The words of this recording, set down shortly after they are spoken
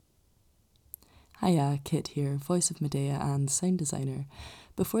Hiya, Kit here, voice of Medea and sound designer.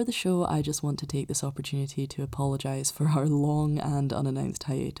 Before the show, I just want to take this opportunity to apologise for our long and unannounced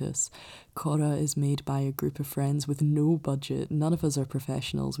hiatus. Cora is made by a group of friends with no budget. None of us are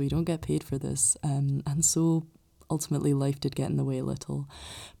professionals, we don't get paid for this, and so ultimately life did get in the way a little.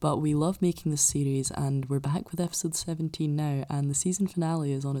 But we love making this series and we're back with episode 17 now, and the season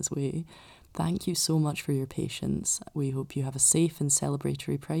finale is on its way. Thank you so much for your patience. We hope you have a safe and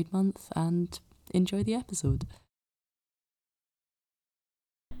celebratory Pride Month and enjoy the episode.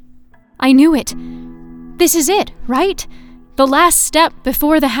 I knew it. This is it, right? The last step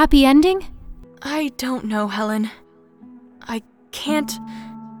before the happy ending? I don't know, Helen. I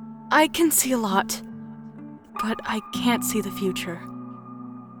can see a lot, but I can't see the future.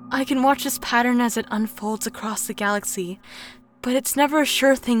 I can watch this pattern as it unfolds across the galaxy, but it's never a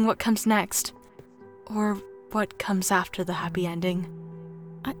sure thing what comes next, or what comes after the happy ending.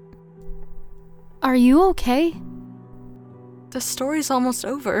 Are you okay? The story's almost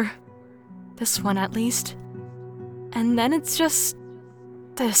over. This one, at least. And then it's just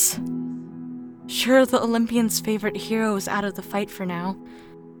this. Sure, the Olympians' favorite hero is out of the fight for now,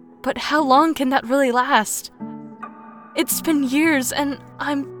 but how long can that really last? It's been years, and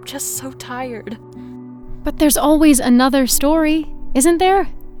I'm just so tired. But there's always another story, isn't there?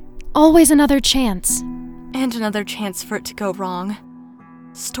 Always another chance. And another chance for it to go wrong.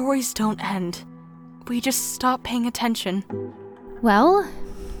 Stories don't end. We just stop paying attention. Well,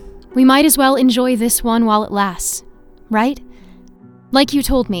 we might as well enjoy this one while it lasts, right? Like you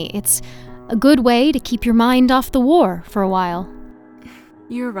told me, it's a good way to keep your mind off the war for a while.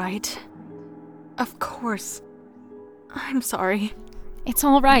 You're right. Of course. I'm sorry. It's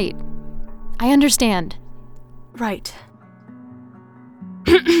all right. I understand. Right.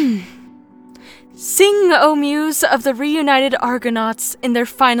 Sing, O Muse, of the reunited Argonauts in their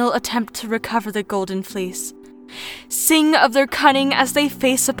final attempt to recover the Golden Fleece. Sing of their cunning as they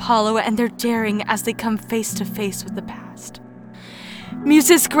face Apollo and their daring as they come face to face with the past.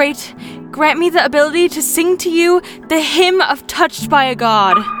 Muses great, grant me the ability to sing to you the hymn of Touched by a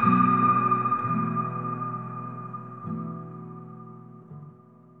God.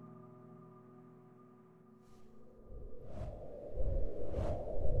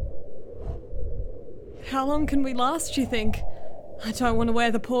 How long can we last, you think? I don't want to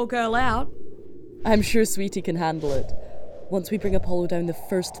wear the poor girl out. I'm sure Sweetie can handle it. Once we bring Apollo down, the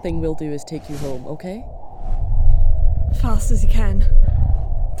first thing we'll do is take you home, okay? Fast as you can.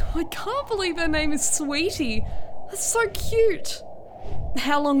 I can't believe her name is Sweetie. That's so cute.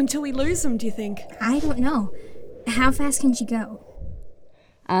 How long until we lose them, do you think? I don't know. How fast can she go?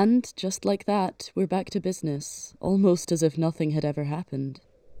 And just like that, we're back to business, almost as if nothing had ever happened.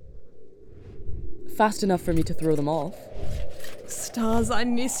 Fast enough for me to throw them off. Stars, I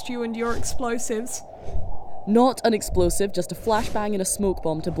missed you and your explosives. Not an explosive, just a flashbang and a smoke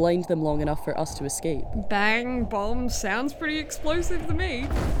bomb to blind them long enough for us to escape. Bang, bomb, sounds pretty explosive to me.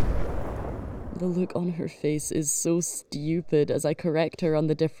 The look on her face is so stupid as I correct her on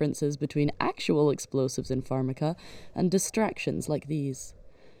the differences between actual explosives in Pharmaca and distractions like these.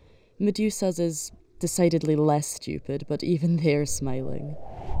 Medusa's is decidedly less stupid, but even they're smiling.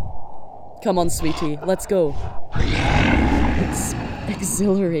 Come on, Sweetie, let's go. It's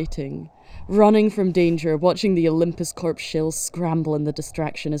exhilarating. Running from danger, watching the Olympus Corp shells scramble in the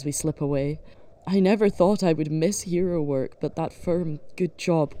distraction as we slip away. I never thought I would miss hero work, but that firm, good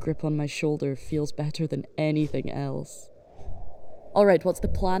job grip on my shoulder feels better than anything else. Alright, what's the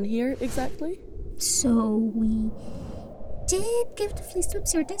plan here, exactly? So we did give the fleece to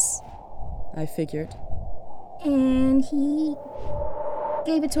Absyrtus, I figured. and he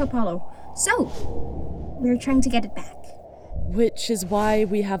gave it to Apollo. So, we're trying to get it back. Which is why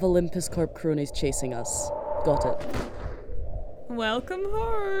we have Olympus Corp cronies chasing us. Got it. Welcome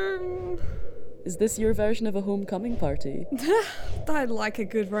home. Is this your version of a homecoming party? I like a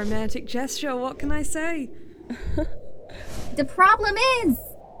good romantic gesture, what can I say? The problem is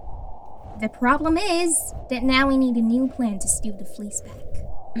that now we need a new plan to steal the fleece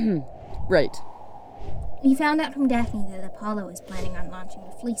back. Right. We found out from Daphne that Apollo is planning on launching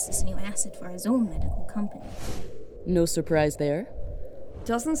the fleece as a new asset for his own medical company. No surprise there.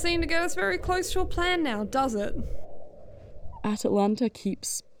 Doesn't seem to get us very close to a plan now, does it? Atalanta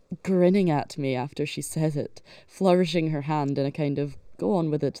keeps grinning at me after she says it, flourishing her hand in a kind of go on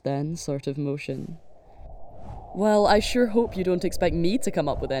with it then sort of motion. Well, I sure hope you don't expect me to come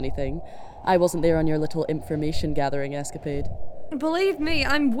up with anything. I wasn't there on your little information gathering escapade. Believe me,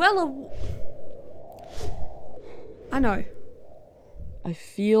 I'm I know. I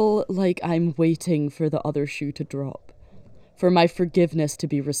feel like I'm waiting for the other shoe to drop. For my forgiveness to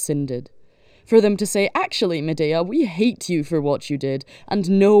be rescinded. For them to say, actually, Medea, we hate you for what you did, and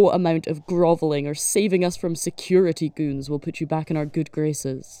no amount of grovelling or saving us from security goons will put you back in our good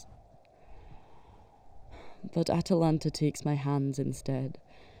graces. But Atalanta takes my hands instead,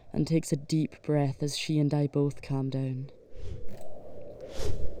 and takes a deep breath as she and I both calm down.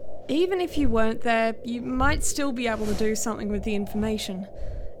 Even if you weren't there, you might still be able to do something with the information.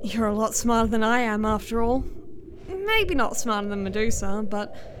 You're a lot smarter than I am, after all. Maybe not smarter than Medusa,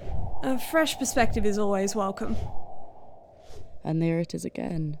 but a fresh perspective is always welcome. And there it is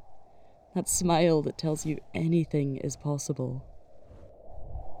again. That smile that tells you anything is possible.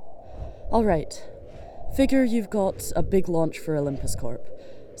 All right. Figure you've got a big launch for Olympus Corp.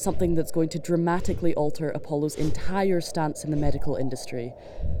 Something that's going to dramatically alter Apollo's entire stance in the medical industry.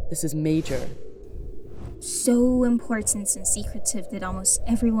 This is major. So important and secretive that almost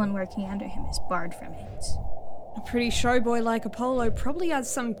everyone working under him is barred from it. A pretty showboy like Apollo probably has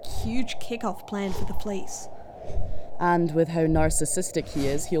some huge kickoff plan for the fleece. And with how narcissistic he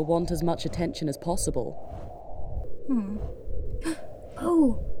is, he'll want as much attention as possible.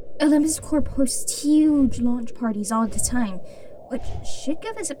 Oh, Olympus Corp hosts huge launch parties all the time, which should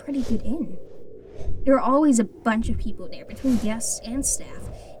give us a pretty good in. There are always a bunch of people there, between guests and staff.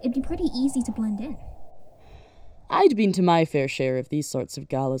 It'd be pretty easy to blend in. I'd been to my fair share of these sorts of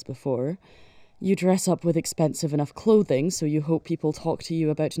galas before. You dress up with expensive enough clothing, so you hope people talk to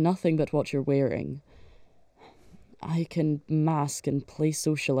you about nothing but what you're wearing. I can mask and play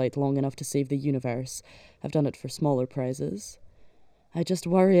socialite long enough to save the universe. I've done it for smaller prizes. I just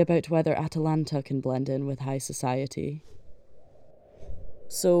worry about whether Atalanta can blend in with high society.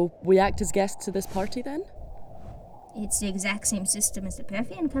 So, we act as guests to this party then? It's the exact same system as the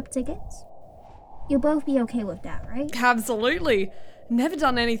Perfean Cup tickets. You'll both be okay with that, right? Absolutely. Never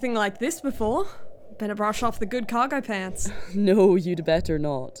done anything like this before. Better brush off the good cargo pants. No, you'd better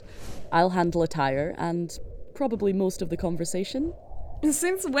not. I'll handle attire and probably most of the conversation.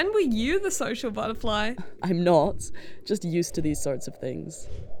 Since when were you the social butterfly? I'm not, just used to these sorts of things.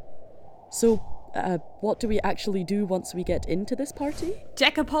 So, what do we actually do once we get into this party?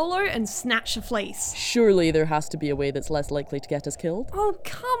 Deck Apollo and snatch a fleece. Surely there has to be a way that's less likely to get us killed. Oh,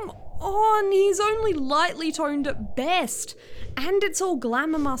 come on. He's only lightly toned at best. And it's all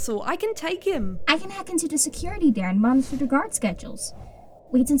glamour muscle. I can take him. I can hack into the security there and monitor the guard schedules.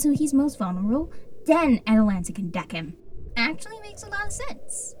 Wait until he's most vulnerable, then Atalanta can deck him. Actually makes a lot of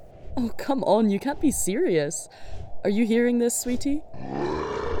sense. Oh, come on, you can't be serious. Are you hearing this, sweetie?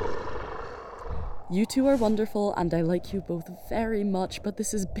 You two are wonderful, and I like you both very much, but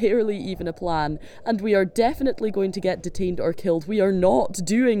this is barely even a plan, and we are definitely going to get detained or killed. We are not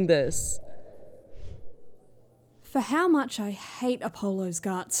doing this. For how much I hate Apollo's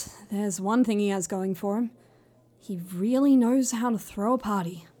guts, there's one thing he has going for him. He really knows how to throw a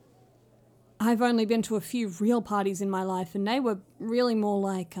party. I've only been to a few real parties in my life, and they were really more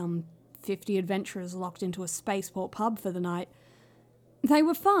like 50 adventurers locked into a spaceport pub for the night. They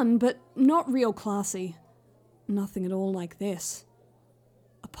were fun, but not real classy. Nothing at all like this.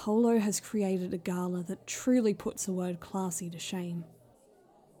 Apollo has created a gala that truly puts the word classy to shame.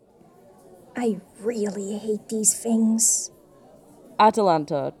 I really hate these things.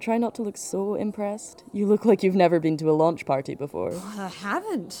 Atalanta, try not to look so impressed. You look like you've never been to a launch party before. I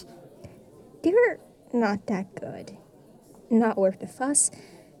haven't. They're not that good. Not worth the fuss.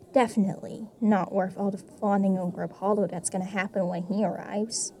 Definitely not worth all the fawning over Apollo that's gonna happen when he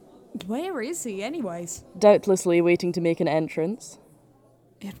arrives. Where is he, anyways? Doubtlessly waiting to make an entrance.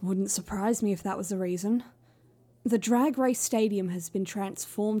 It wouldn't surprise me if that was the reason. The Drag Race Stadium has been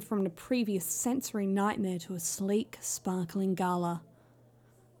transformed from the previous sensory nightmare to a sleek, sparkling gala.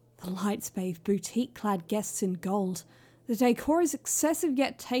 The lights bathe boutique-clad guests in gold. The decor is excessive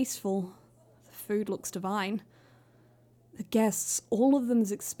yet tasteful. The food looks divine. The guests, all of them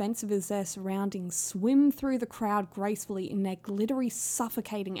as expensive as their surroundings, swim through the crowd gracefully in their glittery,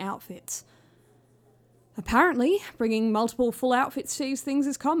 suffocating outfits. Apparently, bringing multiple full outfits to these things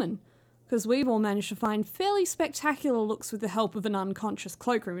is common, because we've all managed to find fairly spectacular looks with the help of an unconscious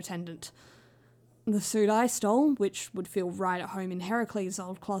cloakroom attendant. The suit I stole, which would feel right at home in Heracles'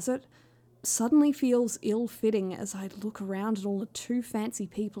 old closet, suddenly feels ill-fitting as I look around at all the too fancy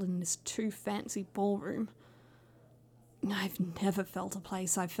people in this too fancy ballroom. I've never felt a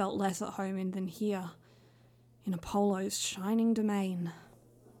place I've felt less at home in than here, in Apollo's shining domain.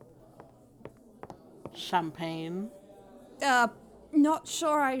 Champagne? Not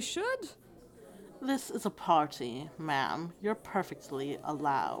sure I should? This is a party, ma'am. You're perfectly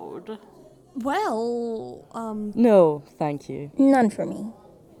allowed. Well, No, thank you. None for me.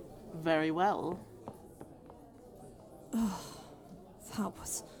 Very well. that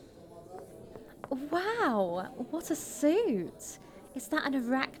was Wow, what a suit! Is that an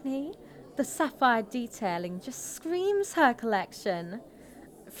Arachne? The sapphire detailing just screams her collection.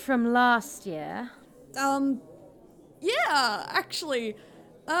 From last year. Yeah, actually,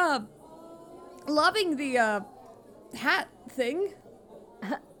 loving the, hat thing.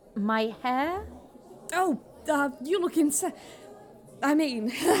 My hair? Oh, you look insane. I mean,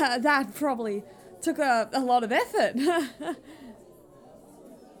 that probably took a lot of effort.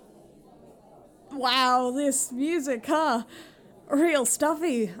 Wow, this music, huh? Real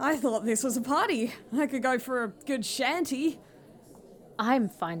stuffy. I thought this was a party. I could go for a good shanty. I'm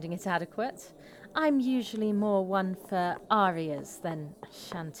finding it adequate. I'm usually more one for arias than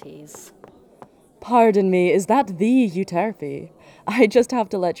shanties. Pardon me, is that the Euterpe? I just have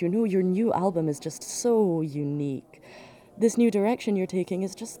to let you know your new album is just so unique. This new direction you're taking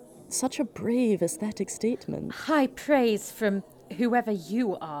is just such a brave aesthetic statement. High praise from whoever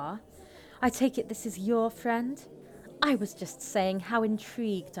you are. I take it this is your friend? I was just saying how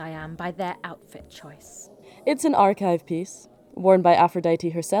intrigued I am by their outfit choice. It's an archive piece, worn by Aphrodite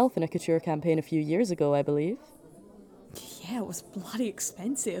herself in a couture campaign a few years ago, I believe. Yeah, it was bloody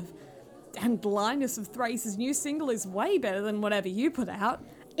expensive. And Blindness of Thrace's new single is way better than whatever you put out.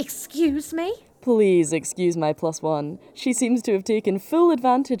 Excuse me? Please excuse my +1. She seems to have taken full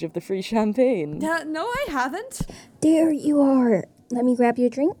advantage of the free champagne. No, I haven't. There you are. Let me grab your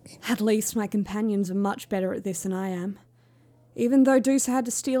drink. At least my companions are much better at this than I am. Even though Deuce had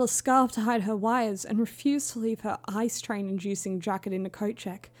to steal a scarf to hide her wires and refused to leave her ice train-inducing jacket in a coat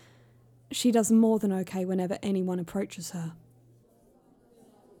check, she does more than okay whenever anyone approaches her.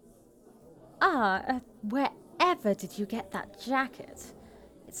 Wherever did you get that jacket?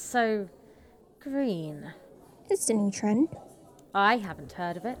 It's so green. It's the new trend. I haven't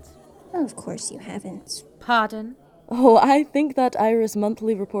heard of it. Of course you haven't. Pardon? Oh, I think that Iris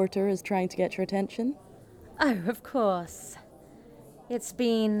Monthly reporter is trying to get your attention. Oh, of course. It's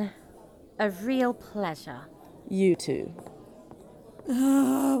been a real pleasure. You too.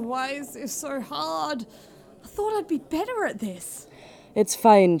 Why is this so hard? I thought I'd be better at this. It's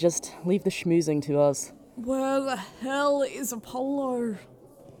fine, just leave the schmoozing to us. Where the hell is Apollo?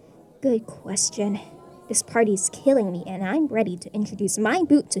 Good question. This party's killing me, and I'm ready to introduce my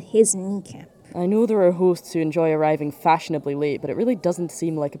boot to his kneecap. I know there are hosts who enjoy arriving fashionably late, but it really doesn't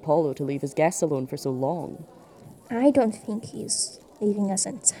seem like Apollo to leave his guests alone for so long. I don't think he's leaving us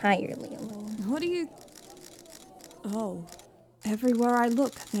entirely alone. What do you... Oh. Everywhere I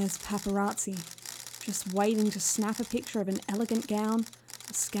look, there's paparazzi. Just waiting to snap a picture of an elegant gown,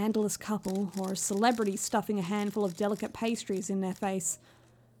 a scandalous couple, or a celebrity stuffing a handful of delicate pastries in their face.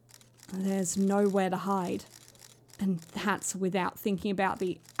 There's nowhere to hide. And that's without thinking about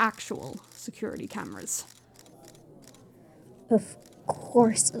the actual security cameras. Of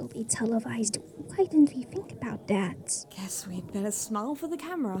course it'll be televised. Why didn't we think about that? Guess we'd better smile for the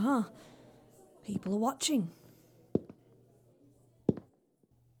camera, huh? People are watching.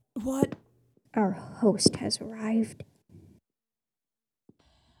 What? Our host has arrived.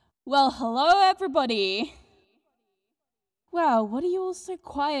 Well, hello everybody! Wow, what are you all so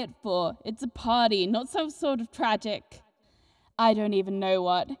quiet for? It's a party, not some sort of tragic. I don't even know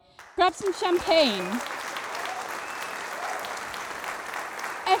what. Grab some champagne.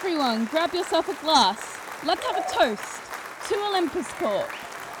 Everyone, grab yourself a glass. Let's have a toast to Olympus Corp.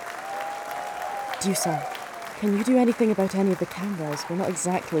 Dusa, can you do anything about any of the cameras? We're not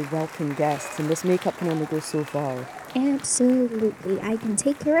exactly welcome guests, and this makeup can only go so far. Absolutely. I can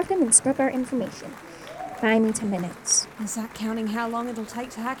take care of them and scrub our information. Buy me 10 minutes. Is that counting how long it'll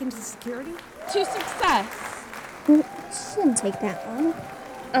take to hack into security? To success. It shouldn't take that long.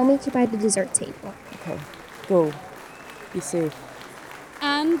 I'll meet you by the dessert table. Okay, go. Be safe.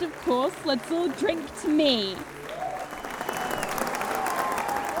 And of course, let's all drink to me.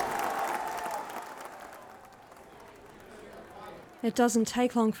 It doesn't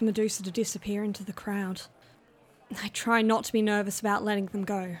take long for Medusa to disappear into the crowd. I try not to be nervous about letting them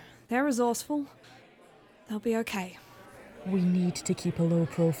go. They're resourceful. They'll be okay. We need to keep a low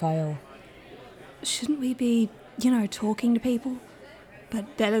profile. Shouldn't we be, talking to people?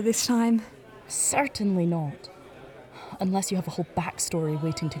 But better this time? Certainly not. Unless you have a whole backstory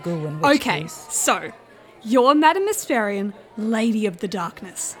waiting to go, in which Okay, case... so, you're Madame Hesperian, Lady of the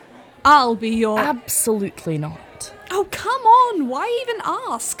Darkness. I'll be your... Absolutely not. Oh, come on! Why even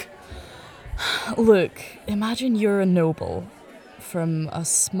ask? Look, imagine you're a noble from a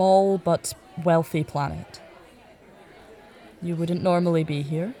small but wealthy planet. You wouldn't normally be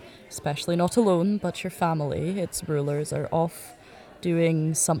here, especially not alone, but your family, its rulers, are off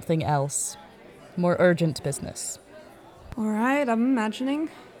doing something else. More urgent business. Alright, I'm imagining.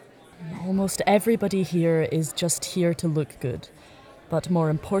 Almost everybody here is just here to look good, but more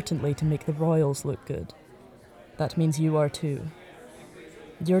importantly, to make the royals look good. That means you are too.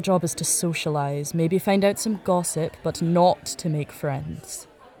 Your job is to socialize, maybe find out some gossip, but not to make friends.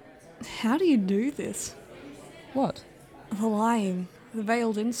 How do you do this? What? The lying, the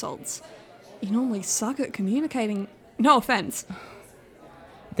veiled insults. You normally suck at communicating. No offense.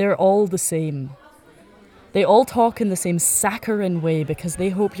 They're all the same. They all talk in the same saccharine way because they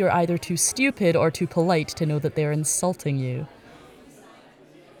hope you're either too stupid or too polite to know that they're insulting you.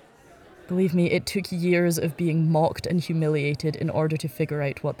 Believe me, it took years of being mocked and humiliated in order to figure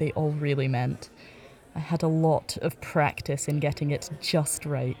out what they all really meant. I had a lot of practice in getting it just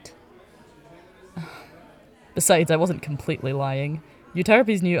right. Besides, I wasn't completely lying.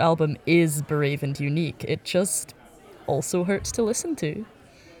 Euterpe's new album is brave and unique. It just also hurts to listen to.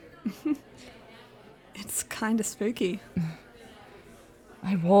 It's kinda spooky.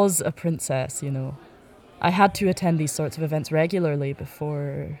 I was a princess, you know. I had to attend these sorts of events regularly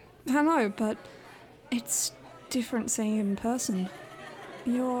before... I know, but it's different seeing it in person.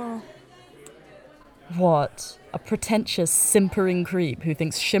 You're... What? A pretentious, simpering creep who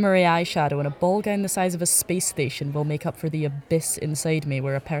thinks shimmery eyeshadow and a ball gown the size of a space station will make up for the abyss inside me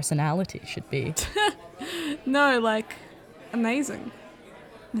where a personality should be. No, like, amazing.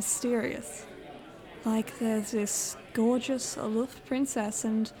 Mysterious. Like there's this gorgeous, aloof princess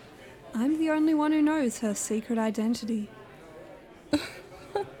and I'm the only one who knows her secret identity.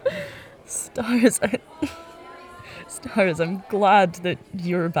 Stars, Stars, I'm glad that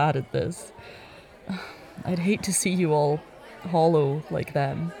you're bad at this. I'd hate to see you all hollow like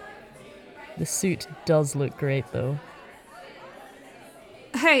them. The suit does look great, though.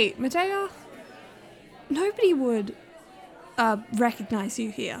 Hey, Medea, nobody would, recognize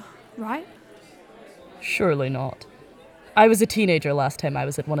you here, right? Surely not. I was a teenager last time I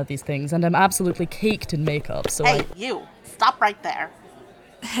was at one of these things, and I'm absolutely caked in makeup, so Hey, you! Stop right there.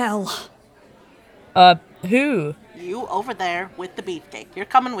 Hell. Who? You over there with the beefcake. You're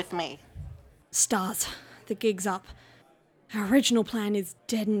coming with me. Stars, the gig's up. Our original plan is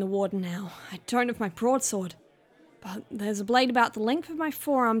dead in the water now. I don't have my broadsword, but there's a blade about the length of my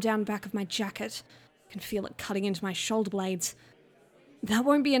forearm down the back of my jacket. I can feel it cutting into my shoulder blades. That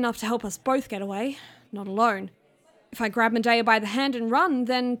won't be enough to help us both get away, not alone. If I grab Medea by the hand and run,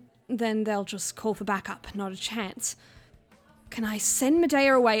 then they'll just call for backup, not a chance. Can I send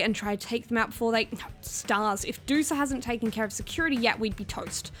Medea away and try to take them out before they... No, Stars, if Dusa hasn't taken care of security yet, we'd be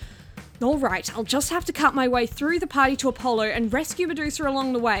toast. Alright, I'll just have to cut my way through the party to Apollo and rescue Medusa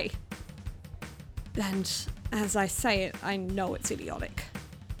along the way. And as I say it, I know it's idiotic.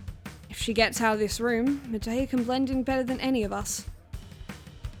 If she gets out of this room, Medea can blend in better than any of us.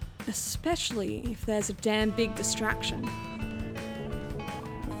 Especially if there's a damn big distraction.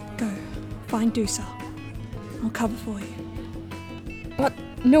 Go, find Dusa. I'll cover for you. But,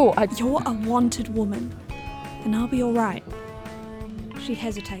 no, You're a wanted woman, and I'll be alright. She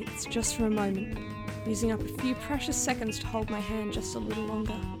hesitates, just for a moment, using up a few precious seconds to hold my hand just a little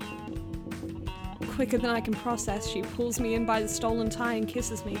longer. Quicker than I can process, she pulls me in by the stolen tie and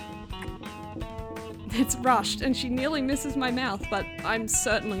kisses me. It's rushed, and she nearly misses my mouth, but I'm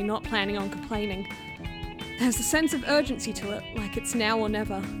certainly not planning on complaining. There's a sense of urgency to it, like it's now or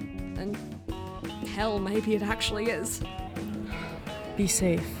never. And hell, maybe it actually is. Be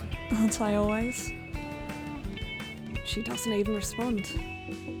safe. Aren't I always? She doesn't even respond.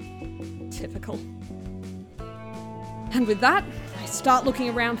 Typical. And with that, I start looking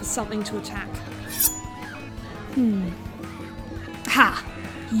around for something to attack. Ha!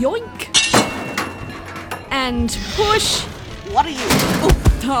 Yoink! And push! What are you?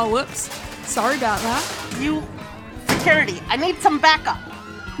 Oof. Oh, whoops. Sorry about that. You... Security, I need some backup.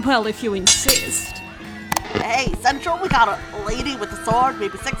 Well, if you insist. Hey, Central, we got a lady with a sword,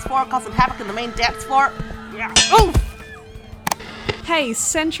 maybe 6'4", causing havoc in the main dance floor. Yeah. Oof! Hey,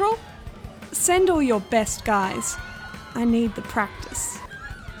 Central? Send all your best guys. I need the practice.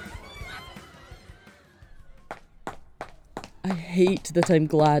 I hate that I'm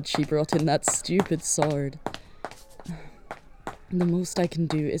glad she brought in that stupid sword. The most I can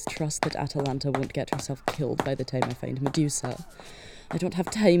do is trust that Atalanta won't get herself killed by the time I find Medusa. I don't have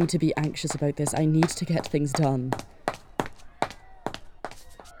time to be anxious about this. I need to get things done.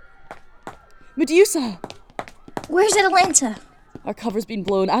 Medusa! Where's Atalanta? Our cover's been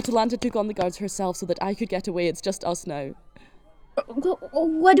blown. Atalanta took on the guards herself so that I could get away. It's just us now.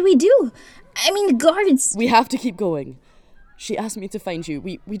 What do we do? I mean, the guards... We have to keep going. She asked me to find you.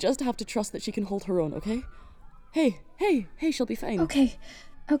 We just have to trust that she can hold her own, okay? Hey, she'll be fine. Okay.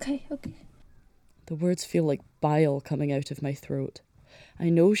 The words feel like bile coming out of my throat. I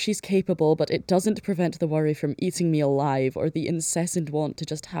know she's capable, but it doesn't prevent the worry from eating me alive or the incessant want to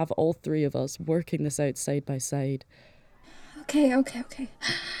just have all three of us working this out side by side. Okay.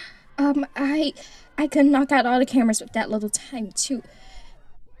 I could knock out all the cameras with that little time, too.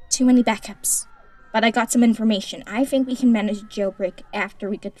 Too many backups. But I got some information. I think we can manage a jailbreak after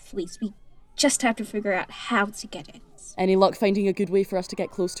we get the fleece. We just have to figure out how to get it. Any luck finding a good way for us to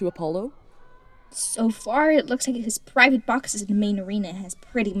get close to Apollo? So far, it looks like his private boxes in the main arena has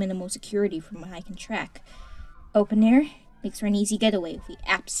pretty minimal security from what I can track. Open air makes for an easy getaway if we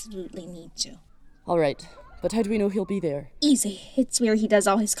absolutely need to. Alright, but how do we know he'll be there? Easy. It's where he does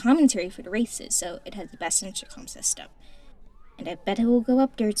all his commentary for the races, so it has the best intercom system. And I bet he will go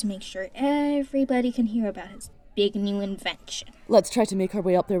up there to make sure everybody can hear about his big new invention. Let's try to make our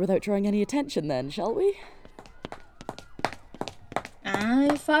way up there without drawing any attention then, shall we?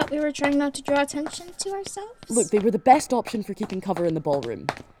 I thought we were trying not to draw attention to ourselves. Look, they were the best option for keeping cover in the ballroom.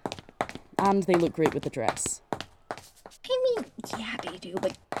 And they look great with the dress. I mean, yeah, they do,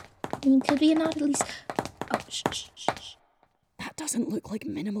 but could we not at least... Oh, shh. That doesn't look like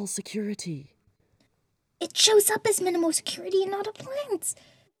minimal security. It shows up as minimal security in all the plans.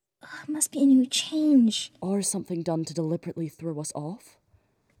 Must be a new change. Or something done to deliberately throw us off.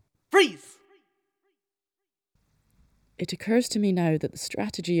 Freeze! It occurs to me now that the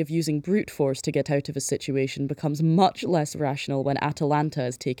strategy of using brute force to get out of a situation becomes much less rational when Atalanta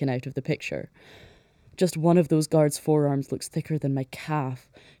is taken out of the picture. Just one of those guards' forearms looks thicker than my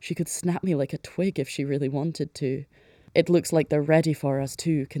calf. She could snap me like a twig if she really wanted to. It looks like they're ready for us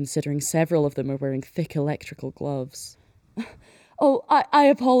too, considering several of them are wearing thick electrical gloves. Oh, I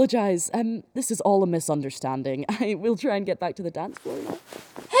apologise. This is all a misunderstanding. I will try and get back to the dance floor now.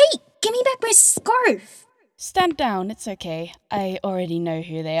 Hey, give me back my scarf! Stand down, it's okay. I already know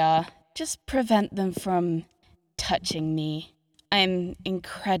who they are. Just prevent them from touching me. I'm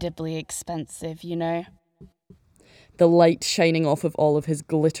incredibly expensive, you know. The light shining off of all of his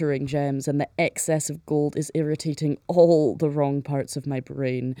glittering gems and the excess of gold is irritating all the wrong parts of my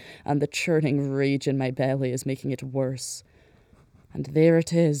brain, and the churning rage in my belly is making it worse. And there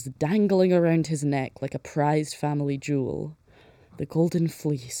it is, dangling around his neck like a prized family jewel. The golden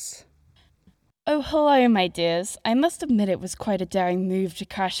fleece. Oh, hello, my dears. I must admit it was quite a daring move to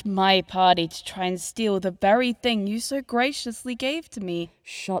crash my party to try and steal the very thing you so graciously gave to me.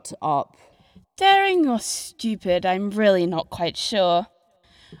 Shut up. Daring or stupid, I'm really not quite sure.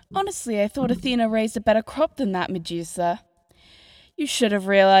 Honestly, I thought Athena raised a better crop than that, Medusa. You should have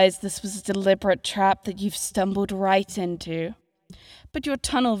realized this was a deliberate trap that you've stumbled right into. But your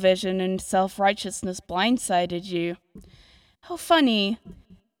tunnel vision and self-righteousness blindsided you. How funny.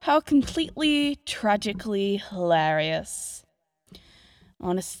 How completely, tragically hilarious.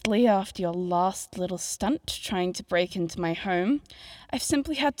 Honestly, after your last little stunt trying to break into my home, I've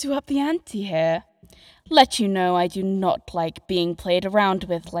simply had to up the ante here. Let you know I do not like being played around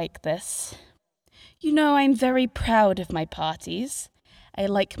with like this. You know I'm very proud of my parties. I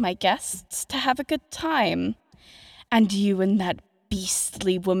like my guests to have a good time. And you and that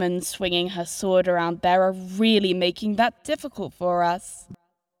beastly woman swinging her sword around there are really making that difficult for us.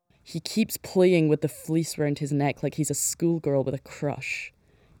 He keeps playing with the fleece round his neck like he's a schoolgirl with a crush.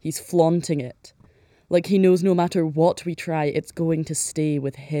 He's flaunting it. Like he knows no matter what we try, it's going to stay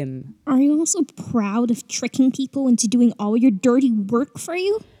with him. Are you also proud of tricking people into doing all your dirty work for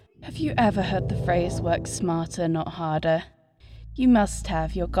you? Have you ever heard the phrase, work smarter, not harder? You must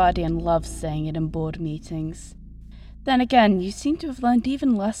have. Your guardian loves saying it in board meetings. Then again, you seem to have learned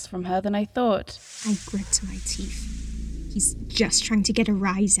even less from her than I thought. I grit my teeth. He's just trying to get a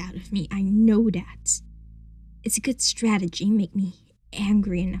rise out of me. I know that. It's a good strategy. Make me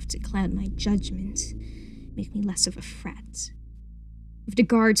angry enough to cloud my judgment. Make me less of a threat. With the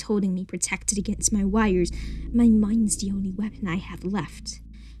guards holding me protected against my wires, my mind's the only weapon I have left.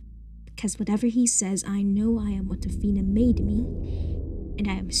 Because whatever he says, I know I am what Athena made me, and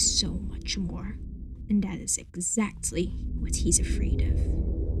I am so much more. And that is exactly what he's afraid of.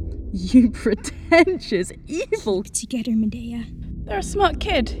 You pretentious, evil... Together, Medea. They're a smart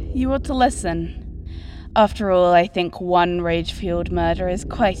kid. You ought to listen. After all, I think one rage-fueled murder is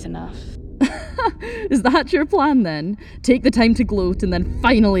quite enough. Is that your plan then? Take the time to gloat and then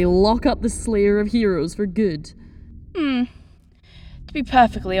finally lock up the Slayer of Heroes for good? To be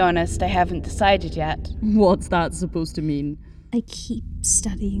perfectly honest, I haven't decided yet. What's that supposed to mean? I keep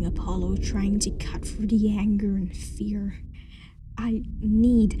studying Apollo, trying to cut through the anger and fear. I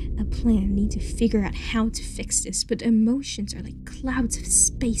need a plan, need to figure out how to fix this, but emotions are like clouds of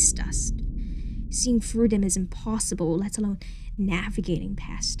space dust. Seeing through them is impossible, let alone navigating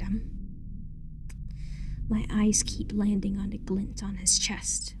past them. My eyes keep landing on the glint on his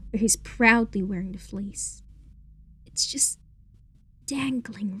chest, where he's proudly wearing the fleece. It's just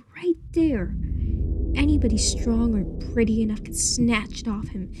dangling right there. Anybody strong or pretty enough could snatch it off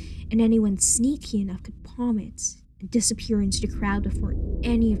him, and anyone sneaky enough could palm it and disappear into the crowd before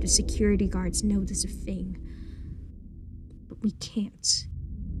any of the security guards notice a thing. But we can't.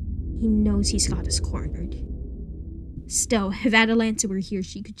 He knows he's got us cornered. Still, if Atalanta were here,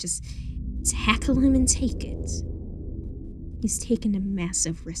 she could just tackle him and take it. He's taken a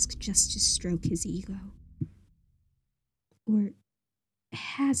massive risk just to stroke his ego. Or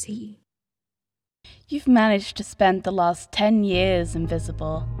has he? You've managed to spend the last 10 years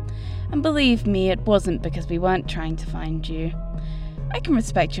invisible. And believe me, it wasn't because we weren't trying to find you. I can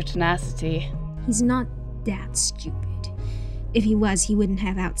respect your tenacity. He's not that stupid. If he was, he wouldn't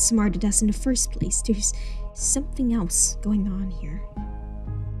have outsmarted us in the first place. There's something else going on here.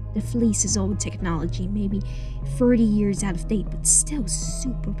 The fleece is old technology, maybe 30 years out of date, but still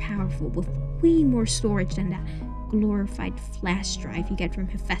super powerful, with way more storage than that glorified flash drive you get from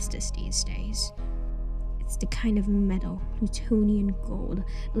Hephaestus these days. It's the kind of metal, plutonian gold.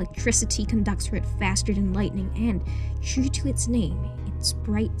 Electricity conducts through it faster than lightning, and, true to its name, it's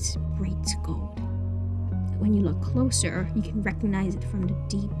bright, bright gold. When you look closer, you can recognize it from the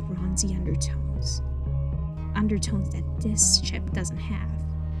deep, bronzy undertones. Undertones that this ship doesn't have.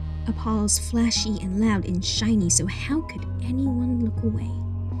 Apollo's flashy and loud and shiny, so how could anyone look away?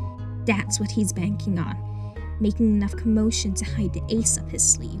 That's what he's banking on, making enough commotion to hide the ace up his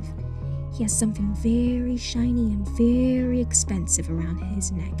sleeve. He has something very shiny and very expensive around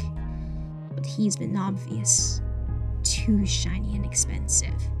his neck. But he's been obvious. Too shiny and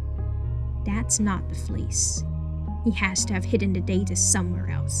expensive. That's not the fleece. He has to have hidden the data somewhere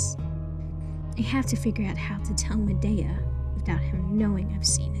else. I have to figure out how to tell Medea without him knowing I've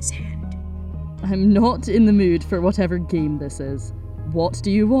seen his hand. I'm not in the mood for whatever game this is. What do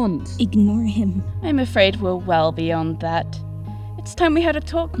you want? Ignore him. I'm afraid we're well beyond that. It's time we had a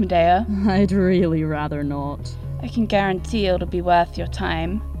talk, Medea. I'd really rather not. I can guarantee it'll be worth your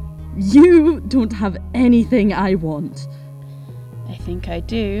time. You don't have anything I want. I think I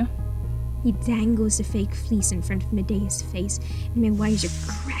do. He dangles the fake fleece in front of Medea's face, and my wires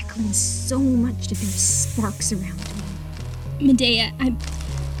are crackling so much that there's sparks around me. Medea, I'm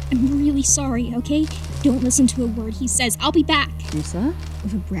really sorry, okay? Don't listen to a word he says. I'll be back. Yusa?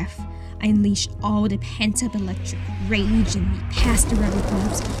 With a breath, I unleash all the pent-up electric rage in me past the rubber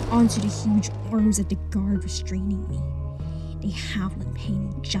gloves onto the huge arms of the guard restraining me. They howl in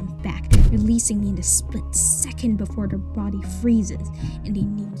pain and jump back, releasing me in the split second before their body freezes and they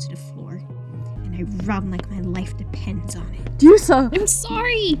kneel to the floor. And I run like my life depends on it. Yusa! I'm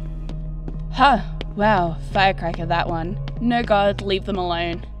sorry! Huh. Wow, firecracker that one. No god, leave them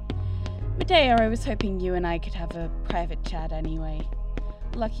alone. Medea, I was hoping you and I could have a private chat anyway.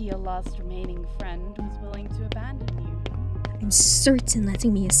 Lucky your last remaining friend was willing to abandon you. I'm certain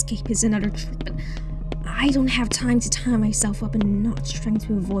letting me escape is another trick, but I don't have time to tie myself up in a knot trying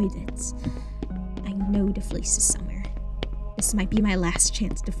to avoid it. I know the fleece is somewhere. This might be my last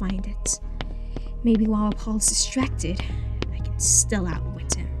chance to find it. Maybe while Apollo's distracted, I can still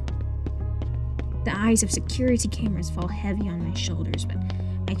outwit him. The eyes of security cameras fall heavy on my shoulders, but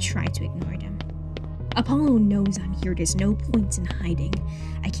I try to ignore them. Apollo knows I'm here. There's no point in hiding.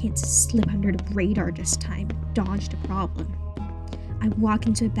 I can't slip under the radar this time, dodge the problem. I walk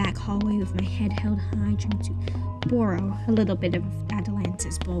into a back hallway with my head held high, trying to borrow a little bit of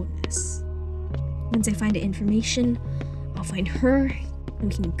Atalanta's boldness. Once I find the information, I'll find her, and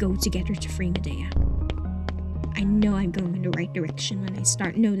we can go together to free Medea. I know I'm going in the right direction when I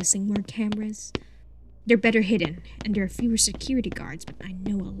start noticing more cameras. They're better hidden, and there are fewer security guards, but I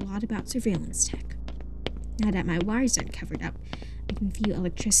know a lot about surveillance tech. Now that my wires aren't covered up, I can feel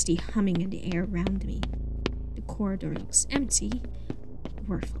electricity humming in the air around me. The corridor looks empty,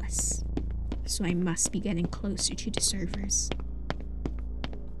 worthless, so I must be getting closer to the servers.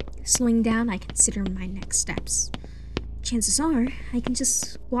 Slowing down, I consider my next steps. Chances are, I can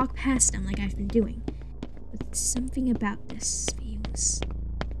just walk past them like I've been doing, but something about this feels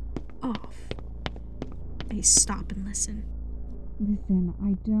off. I stop and listen. Listen,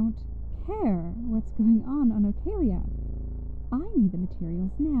 I don't care what's going on Ocalia. I need the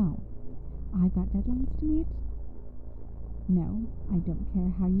materials now. I've got deadlines to meet. No, I don't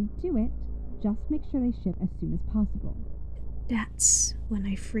care how you do it. Just make sure they ship as soon as possible. That's when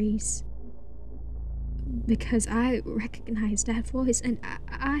I freeze. Because I recognize that voice, and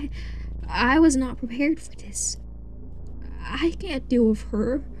I was not prepared for this. I can't deal with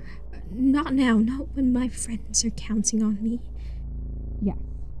her. Not now, not when my friends are counting on me. Yes.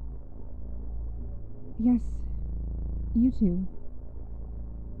 Yes, you too.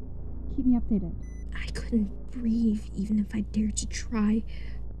 Keep me updated. I couldn't breathe even if I dared to try.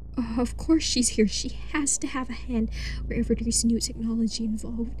 Of course she's here. She has to have a hand wherever there's new technology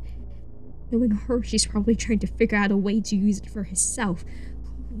involved. Knowing her, she's probably trying to figure out a way to use it for herself.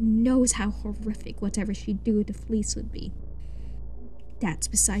 Who knows how horrific whatever she'd do with the fleece would be. That's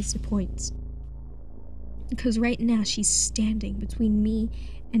besides the point. Because right now she's standing between me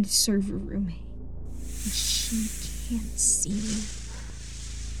and the server room. And she can't see me.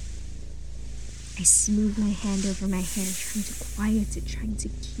 I smooth my hand over my hair, trying to quiet it, trying to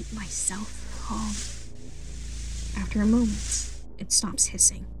keep myself calm. After a moment, it stops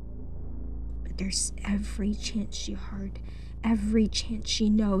hissing. But there's every chance she heard, every chance she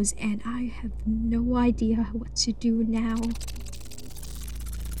knows, and I have no idea what to do now.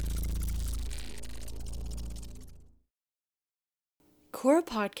 Korra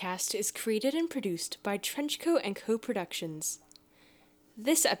Podcast is created and produced by Trenchcoat & Co. Productions.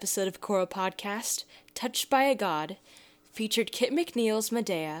 This episode of Korra Podcast, Touched by a God, featured Kit McNeil as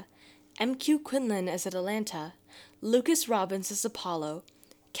Medea, MQ Quinlan as Atalanta, Lucas Robbins as Apollo,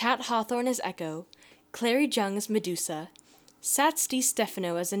 Kat Hawthorne as Echo, Clary Jung as Medusa, Sats D.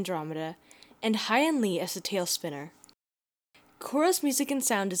 Stefano as Andromeda, and Hyan Lee as the Tailspinner. Korra's music and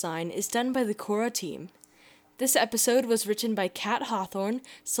sound design is done by the Korra team. This episode was written by Kat Hawthorne,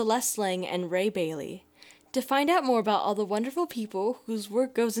 Celeste Lang, and Ray Bailey. To find out more about all the wonderful people whose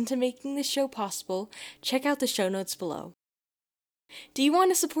work goes into making this show possible, check out the show notes below. Do you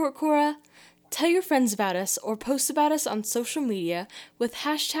want to support Korra? Tell your friends about us or post about us on social media with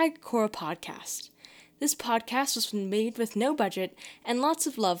hashtag Korra Podcast. This podcast was made with no budget and lots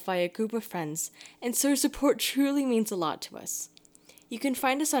of love by a group of friends, and so your support truly means a lot to us. You can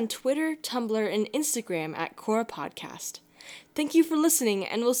find us on Twitter, Tumblr, and Instagram at Korra Podcast. Thank you for listening,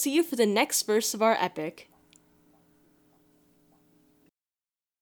 and we'll see you for the next verse of our epic.